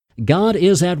God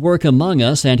is at work among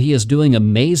us, and He is doing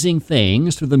amazing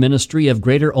things through the ministry of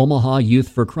Greater Omaha Youth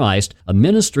for Christ, a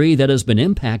ministry that has been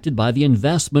impacted by the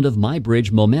investment of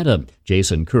MyBridge Momentum.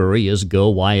 Jason Currie is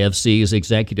Go YFC's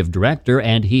Executive Director,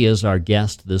 and he is our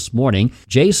guest this morning.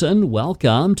 Jason,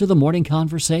 welcome to the Morning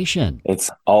Conversation. It's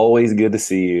always good to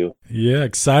see you. Yeah,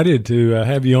 excited to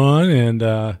have you on,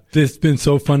 and it's been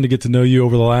so fun to get to know you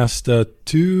over the last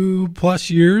 2+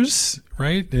 years,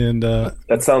 right? And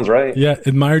that sounds right. Yeah,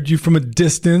 admired you from a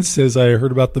distance as I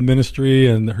heard about the ministry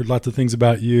and heard lots of things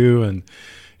about you, and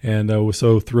was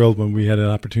so thrilled when we had an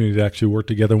opportunity to actually work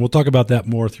together. And we'll talk about that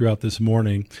more throughout this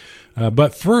morning.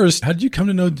 But first, how did you come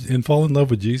to know and fall in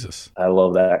love with Jesus? I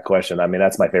love that question. I mean,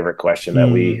 that's my favorite question that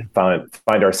we find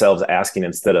ourselves asking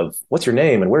instead of, what's your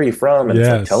name and where are you from? And it's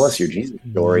like, tell us your Jesus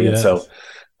story. Yes. And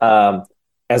so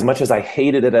as much as I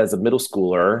hated it as a middle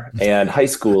schooler and high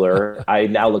schooler, I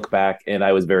now look back and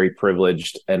I was very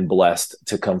privileged and blessed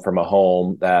to come from a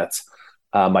home that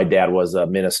my dad was a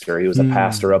minister. He was a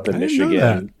pastor up in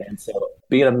Michigan. And so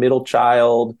being a middle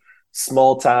child,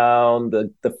 small town,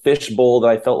 the fishbowl that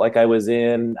I felt like I was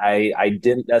in, I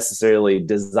didn't necessarily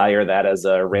desire that as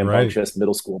a rambunctious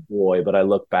middle school boy, but I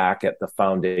look back at the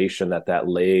foundation that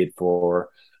laid for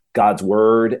God's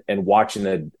word and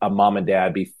watching a mom and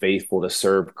dad be faithful to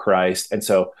serve Christ. And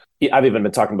so I've even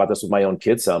been talking about this with my own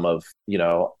kids, some of,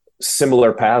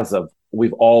 similar paths of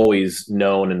we've always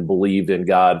known and believed in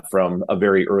God from a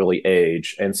very early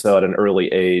age. And so at an early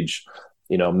age,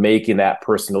 making that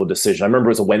personal decision. I remember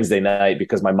it was a Wednesday night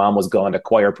because my mom was gone to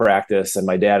choir practice and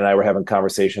my dad and I were having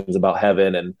conversations about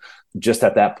heaven. And just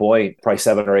at that point, probably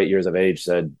 7 or 8 years of age,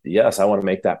 said, yes, I want to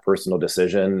make that personal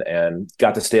decision, and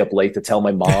got to stay up late to tell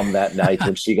my mom that night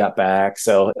when she got back.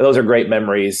 So those are great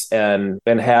memories, and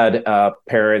had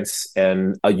parents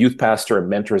and a youth pastor and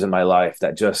mentors in my life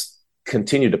that just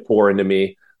continued to pour into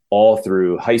me all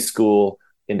through high school,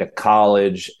 into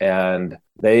college, and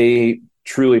they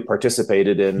truly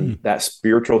participated in that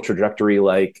spiritual trajectory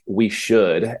like we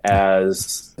should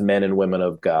as men and women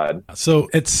of God. So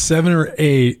at 7 or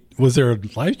 8, was there a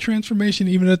life transformation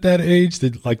even at that age?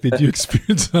 Did you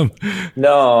experience some?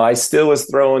 No, I still was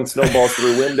throwing snowballs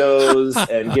through windows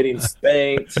and getting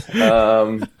spanked.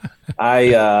 There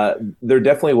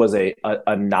definitely was a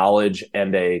knowledge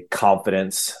and a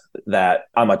confidence that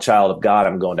I'm a child of God.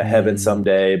 I'm going to heaven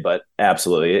someday, but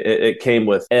absolutely. It came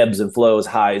with ebbs and flows,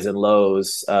 highs and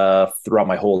lows throughout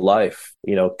my whole life,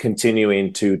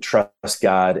 continuing to trust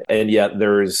God. And yet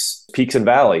there's peaks and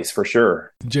valleys for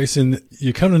sure. Jason,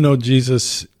 you come to know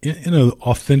Jesus in an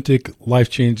authentic,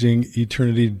 life-changing,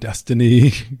 eternity,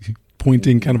 destiny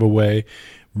pointing kind of a way,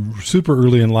 super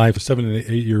early in life, a 7 and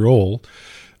 8-year-old.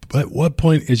 But at what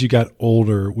point, as you got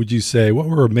older, would you say, what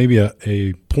were maybe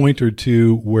a point or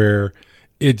two where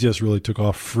it just really took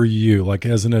off for you? Like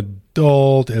as an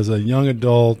adult, as a young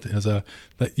adult, that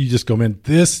you just go, man,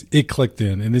 it clicked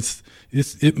in, and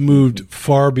it moved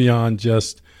far beyond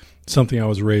just something I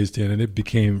was raised in, and it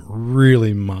became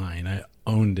really mine. I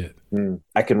owned it.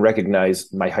 I can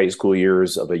recognize my high school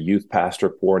years of a youth pastor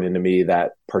pouring into me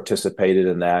that participated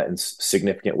in that in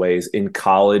significant ways. In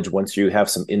college, once you have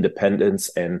some independence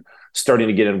and starting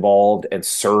to get involved and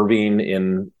serving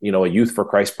in, a Youth for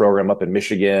Christ program up in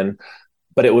Michigan.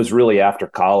 But it was really after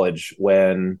college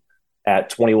when at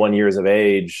 21 years of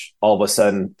age, all of a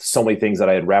sudden, so many things that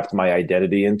I had wrapped my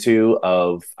identity into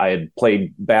I had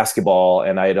played basketball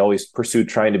and I had always pursued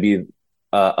trying to be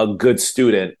a good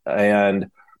student, and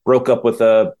broke up with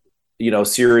a,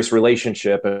 serious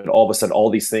relationship. And all of a sudden, all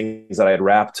these things that I had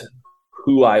wrapped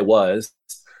who I was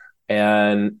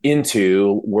and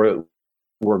into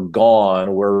were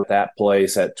gone. We're at that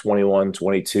place at 21,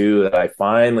 22 that I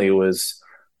finally it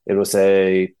was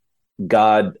a,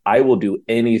 God, I will do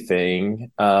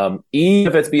anything, even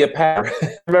if it's be a pastor.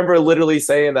 I remember literally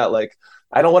saying that, like,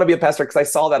 I don't want to be a pastor because I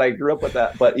saw that, I grew up with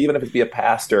that. But even if it's be a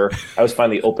pastor, I was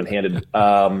finally open-handed,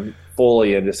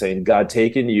 fully, and just saying, God,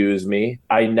 take and use me.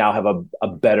 I now have a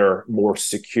better, more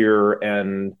secure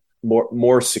and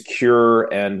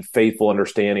faithful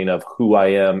understanding of who I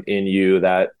am in you.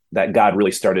 That God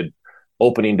really started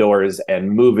opening doors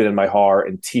and moving in my heart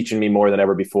and teaching me more than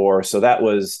ever before. So that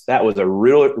was a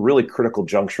really critical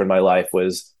juncture in my life,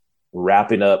 was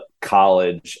wrapping up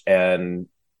college and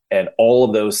and all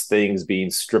of those things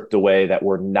being stripped away that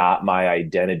were not my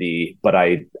identity, but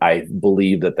I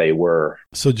believe that they were.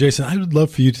 So, Jason, I would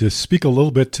love for you to speak a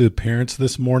little bit to parents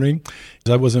this morning.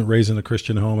 I wasn't raised in a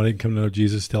Christian home. I didn't come to know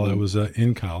Jesus till I was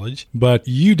in college, but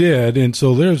you did. And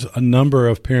so there's a number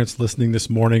of parents listening this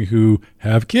morning who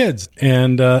have kids,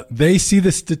 and they see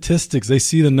the statistics. They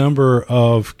see the number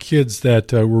of kids that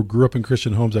grew up in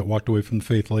Christian homes that walked away from the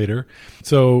faith later.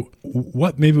 So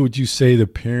what maybe would you say to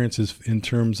parents is in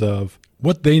terms of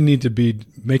what they need to be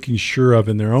making sure of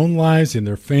in their own lives, in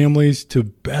their families, to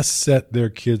best set their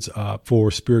kids up for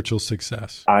spiritual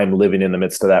success? I'm living in the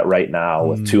midst of that right now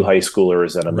with 2 high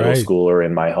schoolers and a middle schooler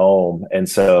in my home. And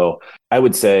so I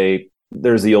would say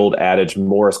there's the old adage,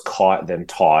 more is caught than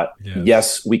taught.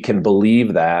 Yes, we can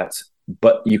believe that,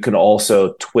 but you can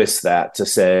also twist that to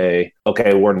say,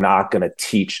 okay, we're not going to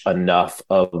teach enough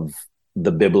of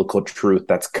the biblical truth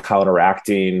that's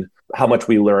counteracting how much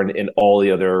we learn in all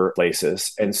the other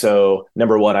places. And so,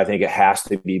 number one, I think it has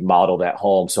to be modeled at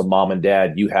home. So mom and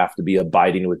dad, you have to be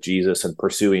abiding with Jesus and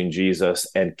pursuing Jesus,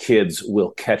 and kids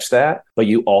will catch that. But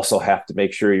you also have to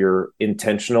make sure you're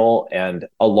intentional. And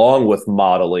along with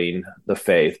modeling the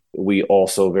faith, we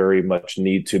also very much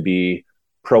need to be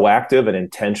proactive and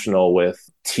intentional with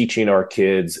teaching our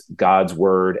kids God's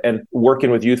word. And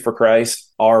working with Youth for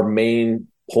Christ, our main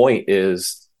point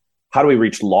is, how do we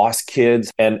reach lost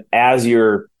kids? And as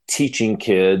you're teaching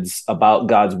kids about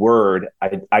God's word,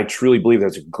 I truly believe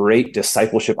there's great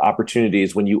discipleship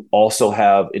opportunities when you also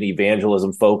have an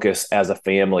evangelism focus as a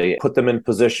family. Put them in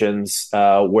positions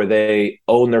where they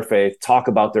own their faith, talk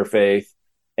about their faith,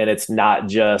 and it's not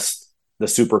just the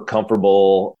super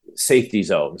comfortable safety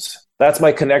zones. That's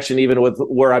my connection, even with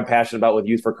where I'm passionate about with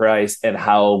Youth for Christ and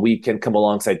how we can come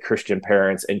alongside Christian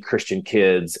parents and Christian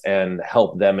kids and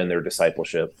help them in their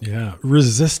discipleship. Yeah.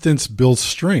 Resistance builds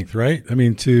strength, right? I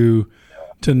mean, to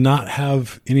not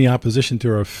have any opposition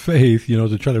to our faith,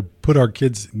 to try to put our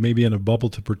kids maybe in a bubble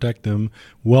to protect them,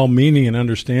 well-meaning and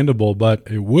understandable, but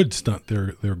it would stunt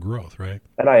their growth, right?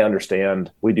 And I understand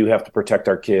we do have to protect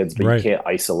our kids, but you can't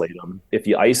isolate them. If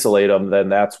you isolate them, then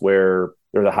that's where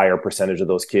there's a higher percentage of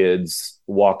those kids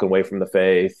walking away from the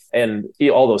faith. And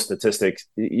all those statistics,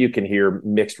 you can hear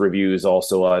mixed reviews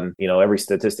also on, every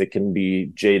statistic can be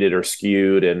jaded or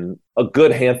skewed. And a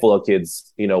good handful of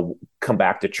kids, come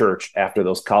back to church after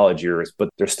those college years, but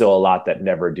there's still a lot that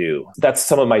never do. That's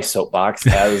some of my soapbox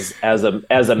as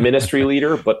a ministry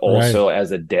leader, but also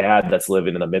as a dad that's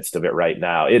living in the midst of it right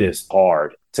now. It is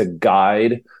hard to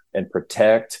guide and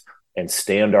protect and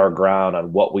stand our ground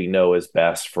on what we know is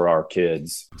best for our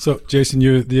kids. So, Jason,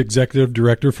 you're the executive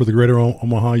director for the Greater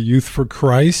Omaha Youth for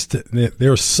Christ.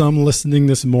 There are some listening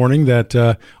this morning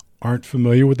that aren't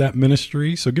familiar with that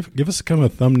ministry. So give us kind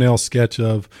of a thumbnail sketch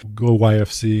of Go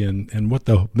YFC and what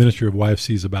the ministry of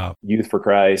YFC is about. Youth for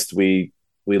Christ, we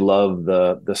love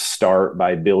the start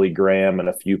by Billy Graham and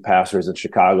a few pastors in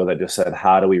Chicago that just said,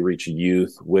 how do we reach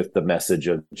youth with the message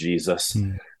of Jesus?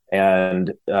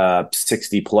 And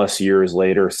 60 plus years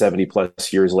later, 70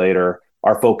 plus years later,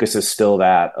 our focus is still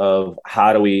that of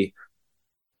how do we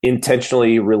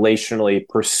intentionally, relationally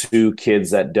pursue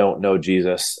kids that don't know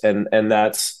Jesus. And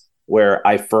that's where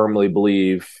I firmly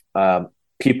believe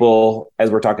people, as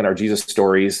we're talking our Jesus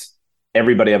stories,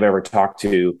 everybody I've ever talked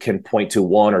to can point to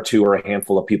one or two or a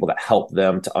handful of people that help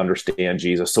them to understand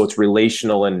Jesus. So it's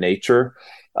relational in nature.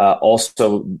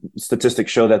 Also,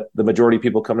 statistics show that the majority of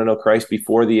people come to know Christ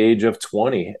before the age of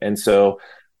 20. And so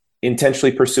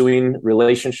intentionally pursuing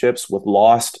relationships with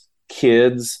lost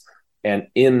kids, and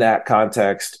in that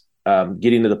context,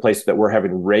 getting to the place that we're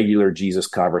having regular Jesus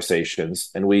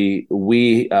conversations. And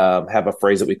we have a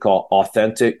phrase that we call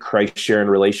authentic Christ-sharing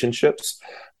relationships.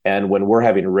 And when we're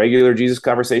having regular Jesus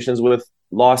conversations with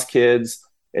lost kids,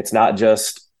 it's not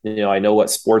just, I know what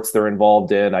sports they're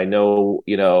involved in. I know,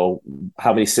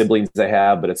 how many siblings they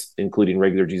have, but it's including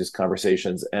regular Jesus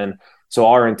conversations. And so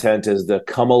our intent is to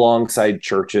come alongside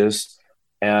churches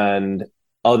and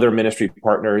other ministry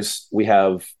partners. We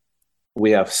have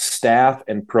staff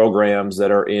and programs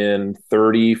that are in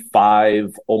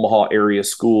 35 Omaha area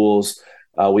schools.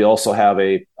 We also have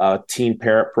a teen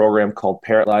parent program called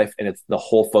Parent Life. And the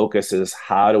whole focus is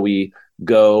how do we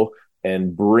go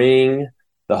and bring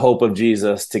the hope of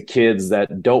Jesus to kids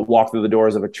that don't walk through the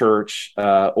doors of a church,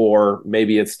 or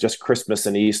maybe it's just Christmas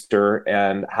and Easter.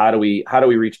 And how do we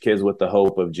reach kids with the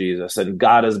hope of Jesus? And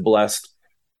God has blessed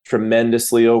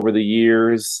tremendously over the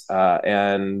years.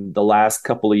 And the last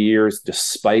couple of years,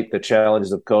 despite the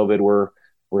challenges of COVID,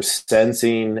 we're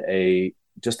sensing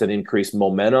just an increased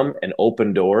momentum and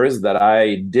open doors that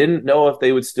I didn't know if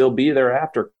they would still be there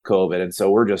after COVID. And so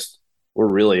we're just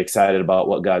we're really excited about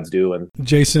what God's doing.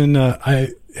 Jason, I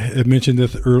had mentioned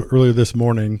this earlier this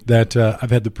morning that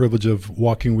I've had the privilege of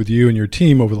walking with you and your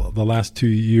team over the last 2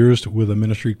 years with a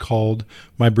ministry called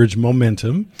My Bridge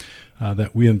Momentum,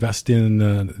 that we invest in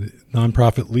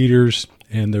nonprofit leaders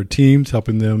and their teams,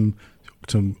 helping them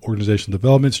some organizational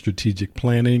development, strategic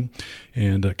planning,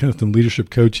 and kind of some leadership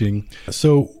coaching.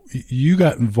 So you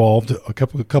got involved a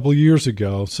couple of years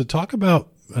ago. So talk about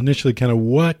initially kind of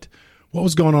what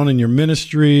was going on in your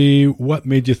ministry. What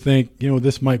made you think,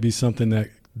 this might be something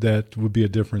that would be a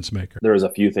difference maker? There was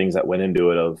a few things that went into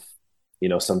it of,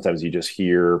 sometimes you just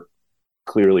hear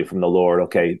clearly from the Lord,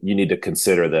 okay, you need to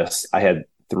consider this. I had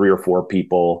 3 or 4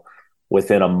 people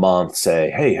within a month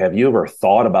say, hey, have you ever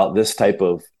thought about this type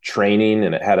of training?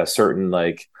 And it had a certain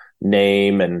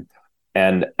name.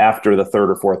 And after the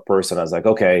 3rd or 4th person, I was like,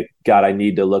 okay, God, I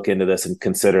need to look into this and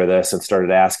consider this, and started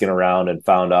asking around and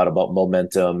found out about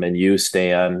Momentum and you,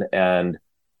 Stan. And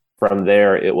from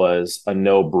there, it was a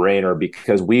no-brainer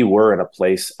because we were in a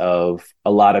place of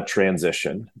a lot of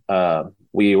transition.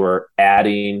 We were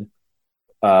adding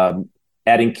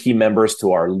key members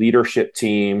to our leadership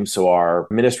team. So our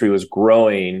ministry was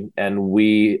growing,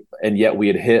 and yet we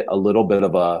had hit a little bit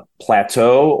of a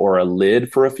plateau or a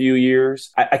lid for a few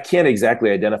years. I can't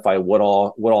exactly identify what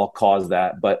all caused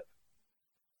that, but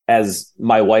as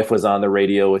my wife was on the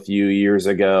radio with you years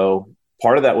ago,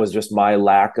 part of that was just my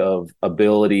lack of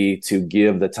ability to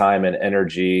give the time and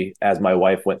energy as my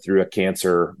wife went through a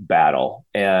cancer battle.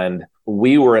 And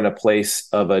we were in a place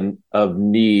of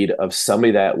need of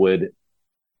somebody that would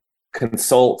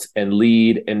consult and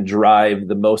lead and drive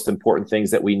the most important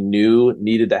things that we knew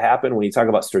needed to happen. When you talk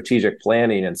about strategic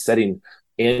planning and setting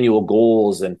annual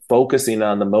goals and focusing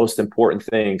on the most important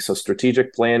things, so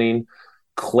strategic planning,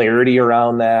 clarity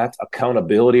around that,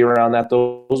 accountability around that,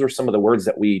 those are some of the words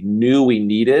that we knew we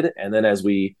needed. And then as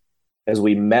we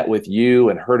met with you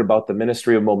and heard about the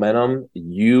ministry of Momentum,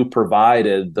 you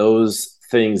provided those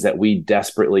things that we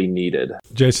desperately needed.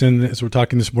 Jason, as we're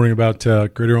talking this morning about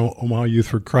Greater Omaha Youth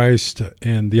for Christ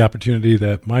and the opportunity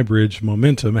that My Bridge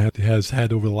Momentum has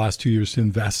had over the last 2 years to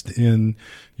invest in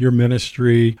your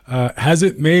ministry, has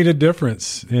it made a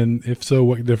difference? And if so,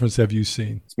 what difference have you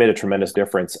seen? It's made a tremendous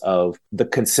difference of the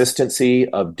consistency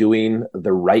of doing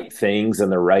the right things in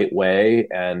the right way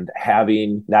and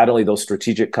having not only those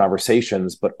strategic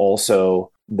conversations, but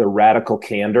also the radical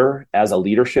candor as a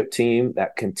leadership team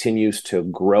that continues to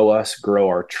grow us, grow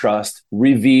our trust,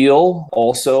 reveal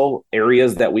also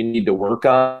areas that we need to work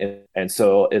on. And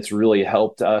so it's really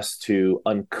helped us to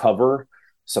uncover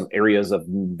some areas of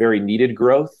very needed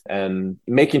growth and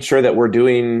making sure that we're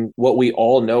doing what we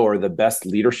all know are the best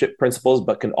leadership principles,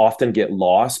 but can often get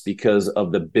lost because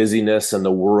of the busyness and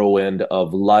the whirlwind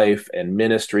of life and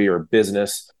ministry or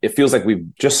business. It feels like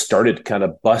we've just started kind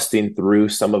of busting through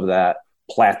some of that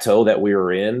plateau that we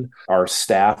were in. Our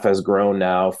staff has grown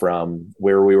now from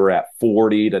where we were at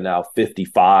 40 to now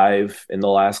 55 in the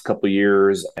last couple of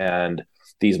years. And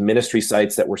these ministry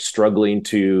sites that we're struggling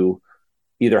to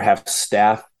either have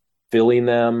staff filling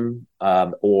them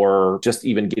or just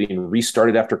even getting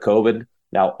restarted after COVID.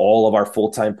 Now all of our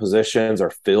full-time positions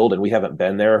are filled and we haven't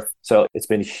been there. So it's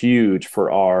been huge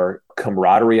for our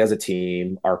camaraderie as a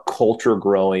team, our culture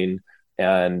growing,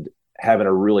 and having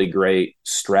a really great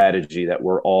strategy that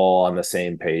we're all on the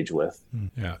same page with.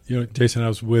 Yeah. Jason, I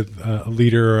was with a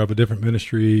leader of a different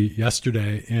ministry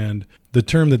yesterday, and the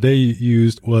term that they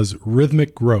used was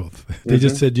rhythmic growth. They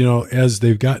just said, as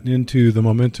they've gotten into the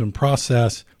momentum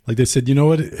process, like they said,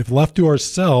 if left to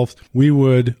ourselves, we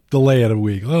would delay it a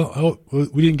week. Oh,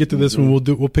 we didn't get to this one.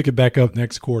 We'll pick it back up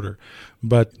next quarter.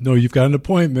 But no, you've got an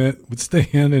appointment with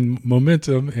Stan and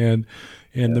Momentum, and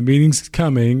the meeting's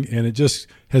coming, and it just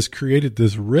has created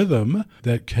this rhythm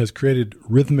that has created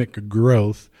rhythmic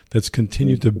growth that's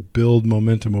continued to build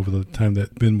momentum over the time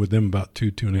that's been with them about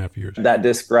 2.5 years. That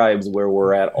describes where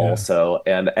we're at also.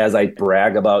 And as I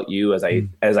brag about you, as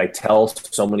I tell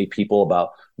so many people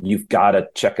about, you've got to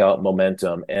check out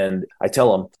Momentum. And I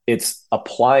tell them it's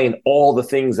applying all the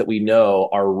things that we know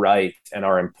are right and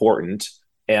are important.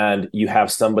 And you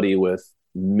have somebody with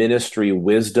ministry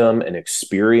wisdom and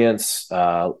experience.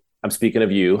 I'm speaking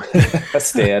of you,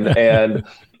 Stan, and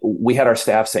we had our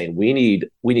staff saying we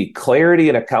need clarity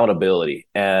and accountability,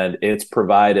 and it's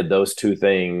provided those two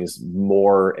things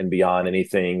more and beyond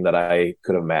anything that I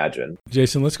could imagine.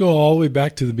 Jason, let's go all the way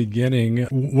back to the beginning.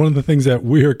 One of the things that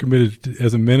we are committed to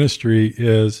as a ministry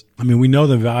is, we know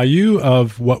the value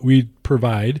of what we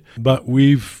provide, but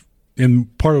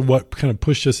and part of what kind of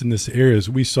pushed us in this area is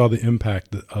we saw the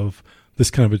impact of this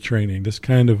kind of a training, this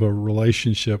kind of a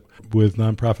relationship with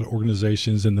nonprofit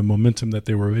organizations and the momentum that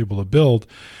they were able to build.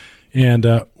 And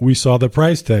we saw the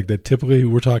price tag that typically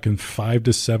we're talking $5,000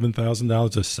 to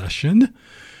 $7,000 a session.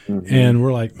 Mm-hmm. And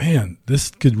we're like, man, this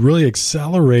could really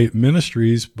accelerate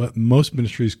ministries, but most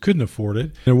ministries couldn't afford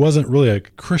it. There wasn't really a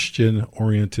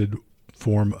Christian-oriented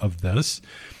form of this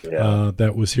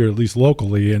that was here, at least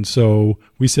locally. And so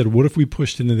we said, what if we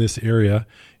pushed into this area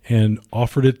and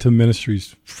offered it to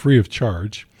ministries free of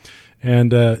charge?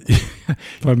 And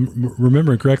if I'm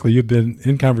remembering correctly, you've been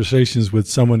in conversations with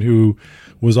someone who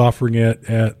was offering it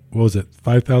at, what was it,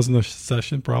 $5,000 a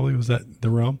session probably? Was that the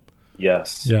realm?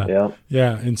 Yes.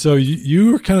 Yeah. And so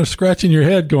you were kind of scratching your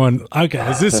head going, okay,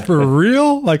 is this for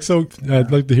real? So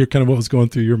I'd like to hear kind of what was going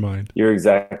through your mind. You're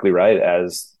exactly right.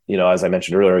 As I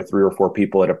mentioned earlier, 3 or 4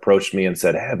 people had approached me and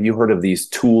said, have you heard of these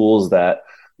tools that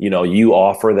you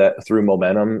offer that through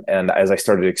Momentum? And as I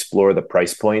started to explore the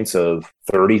price points of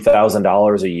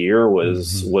 $30,000 a year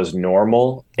was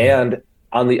normal. And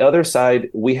on the other side,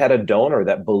 we had a donor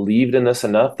that believed in this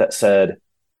enough that said,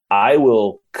 I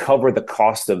will cover the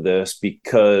cost of this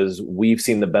because we've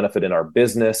seen the benefit in our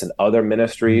business and other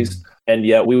ministries. And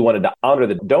yet we wanted to honor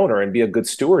the donor and be a good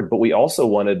steward, but we also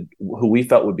wanted who we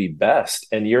felt would be best.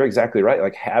 And you're exactly right.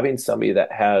 Like having somebody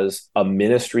that has a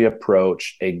ministry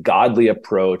approach, a godly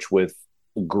approach with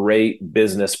great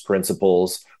business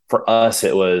principles, for us,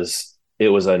 it was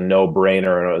a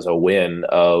no-brainer, and it was a win.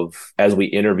 As we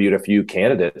interviewed a few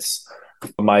candidates,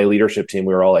 my leadership team,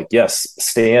 we were all like, yes,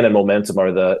 Stan and Momentum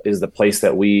is the place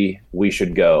that we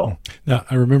should go. Now,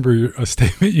 I remember a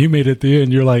statement you made at the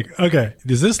end. You're like, okay,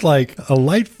 is this like a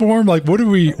light form? Like, what are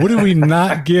we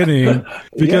not getting?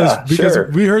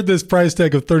 Because we heard this price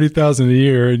tag of $30,000 a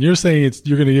year, and you're saying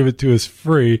you're going to give it to us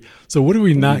free. So what are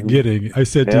we not getting? I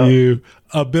said to you,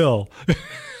 a bill.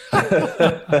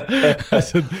 I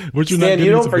said, what you're Stan, not getting?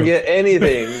 You don't forget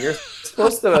anything. You're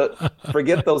supposed to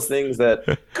forget those things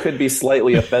that could be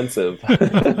slightly offensive.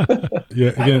 Yeah,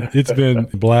 again, it's been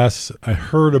a blast. I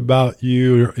heard about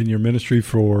you and your ministry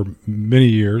for many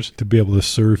years, to be able to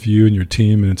serve you and your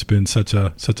team, and it's been such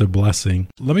a blessing.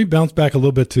 Let me bounce back a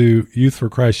little bit to Youth for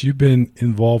Christ. You've been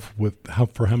involved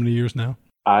for how many years now?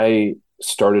 I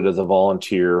started as a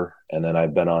volunteer, and then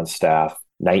I've been on staff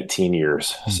 19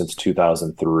 years, since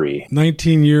 2003.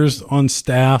 19 years on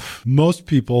staff. Most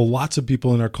people, lots of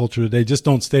people in our culture today just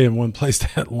don't stay in one place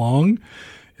that long,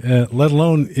 let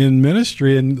alone in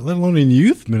ministry and let alone in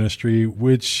youth ministry,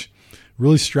 which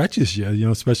really stretches you,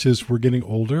 especially as we're getting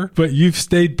older. But you've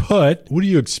stayed put. What are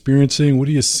you experiencing? What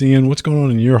are you seeing? What's going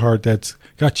on in your heart that's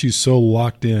got you so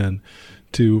locked in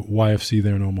to YFC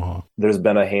there in Omaha? There's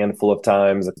been a handful of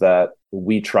times that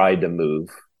we tried to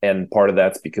move. And part of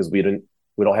that's because we don't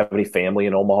have any family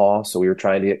in Omaha, so we were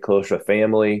trying to get closer to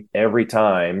family. Every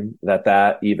time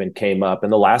that even came up,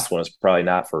 and the last one was probably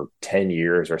not for 10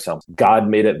 years or something, God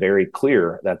made it very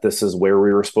clear that this is where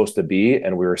we were supposed to be,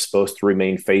 and we were supposed to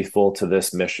remain faithful to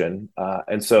this mission.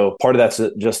 And so part of that's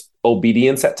just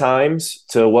obedience at times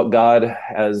to what God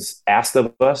has asked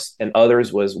of us, and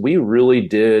others was we really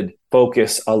did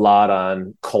focus a lot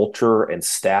on culture and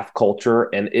staff culture,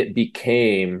 and it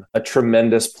became a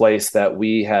tremendous place that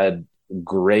we had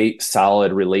great,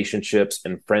 solid relationships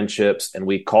and friendships. And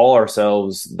we call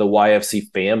ourselves the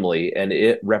YFC family. And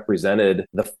it represented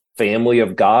the family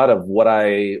of God, of what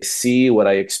I see, what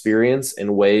I experience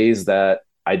in ways that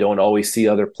I don't always see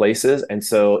other places. And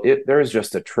so there's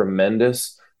just a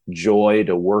tremendous joy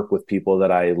to work with people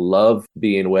that I love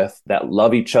being with, that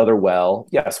love each other well.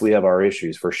 Yes, we have our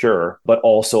issues for sure, but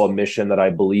also a mission that I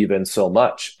believe in so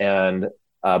much. And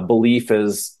belief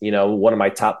is, one of my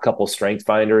top couple strength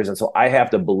finders. And so I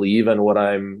have to believe in what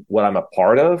I'm a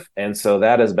part of. And so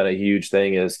that has been a huge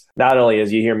thing, is not only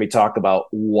as you hear me talk about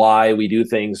why we do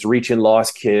things, reaching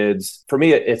lost kids. For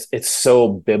me, it's so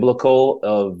biblical.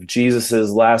 Of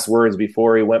Jesus's last words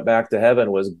before he went back to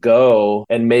heaven was, go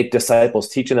and make disciples,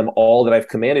 teaching them all that I've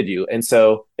commanded you. And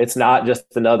so it's not just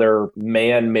another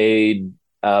man-made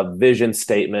vision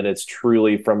statement. It's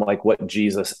truly from like what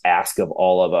Jesus asked of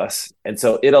all of us. And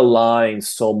so it aligns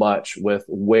so much with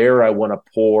where I want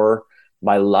to pour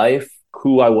my life,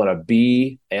 who I want to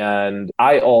be. And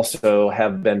I also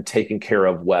have been taken care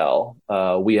of well.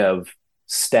 We have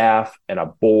staff and a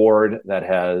board that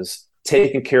has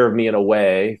taken care of me in a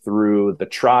way through the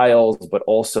trials, but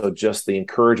also just the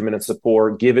encouragement and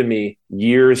support, given me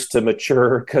years to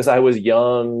mature, because I was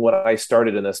young when I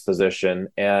started in this position,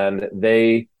 and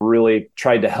they really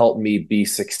tried to help me be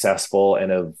successful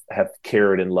and have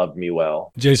cared and loved me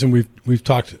well. Jason, we've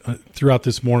talked throughout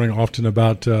this morning often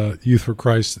about Youth for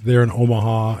Christ there in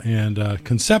Omaha, and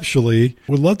conceptually,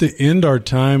 would love to end our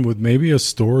time with maybe a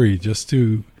story just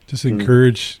to Just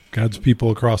encourage God's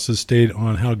people across the state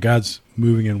on how God's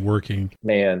moving and working.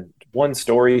 Man, one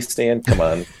story, Stan, come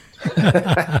on.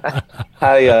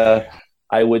 I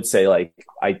would say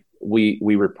we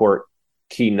report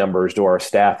key numbers to our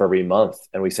staff every month,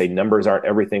 and we say numbers aren't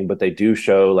everything, but they do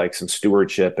show like some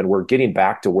stewardship, and we're getting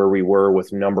back to where we were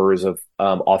with numbers of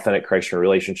authentic Christian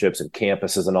relationships and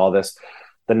campuses and all this.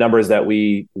 The numbers that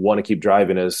we want to keep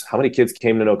driving is how many kids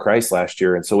came to know Christ last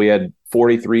year. And so we had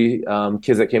 43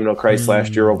 kids that came to know Christ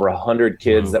last year, over 100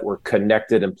 kids that were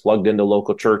connected and plugged into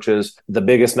local churches. The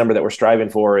biggest number that we're striving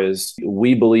for is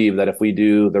we believe that if we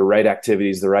do the right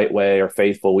activities the right way, or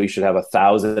faithful, we should have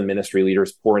 1,000 ministry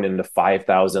leaders pouring into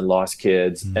 5,000 lost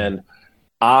kids. And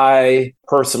I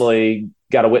personally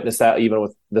got to witness that even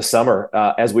with the summer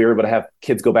as we were able to have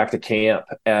kids go back to camp.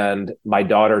 And my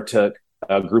daughter took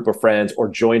a group of friends, or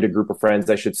joined a group of friends,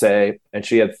 I should say. And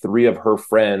she had 3 of her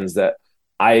friends that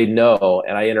I know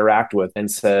and I interact with, and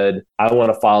said, I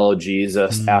want to follow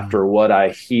Jesus after what I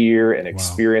hear and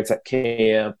experience at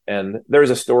camp. And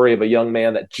there's a story of a young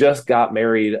man that just got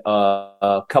married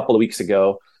a couple of weeks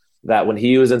ago, that when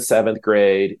he was in 7th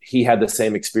grade, he had the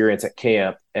same experience at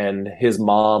camp. And his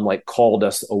mom called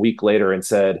us a week later and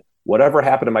said, whatever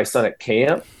happened to my son at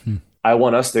camp, I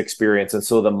want us to experience. And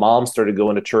so the mom started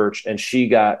going to church, and she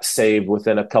got saved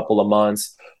within a couple of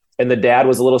months. And the dad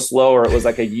was a little slower. It was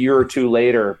like a year or 2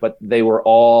 later, but they were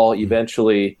all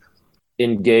eventually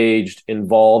engaged,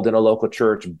 involved in a local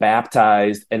church,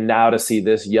 baptized. And now to see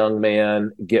this young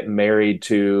man get married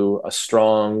to a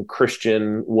strong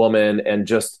Christian woman, and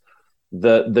just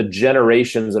the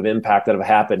generations of impact that have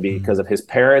happened because of his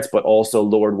parents, but also,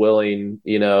 Lord willing,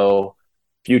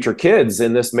 future kids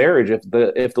in this marriage if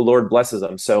the Lord blesses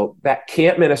them. So that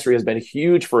camp ministry has been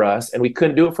huge for us, and we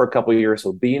couldn't do it for a couple of years.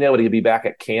 So being able to be back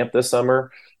at camp this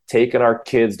summer, taking our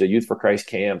kids to Youth for Christ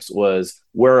camps, was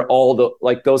where all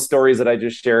the those stories that I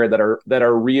just shared that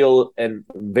are real and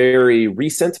very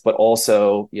recent, but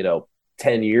also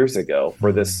 10 years ago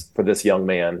for this young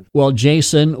man. Well,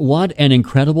 Jason, what an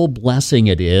incredible blessing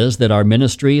it is that our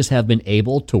ministries have been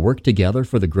able to work together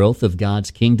for the growth of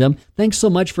God's kingdom. Thanks so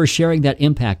much for sharing that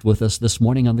impact with us this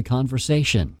morning on The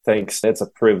Conversation. Thanks. It's a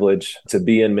privilege to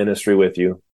be in ministry with you.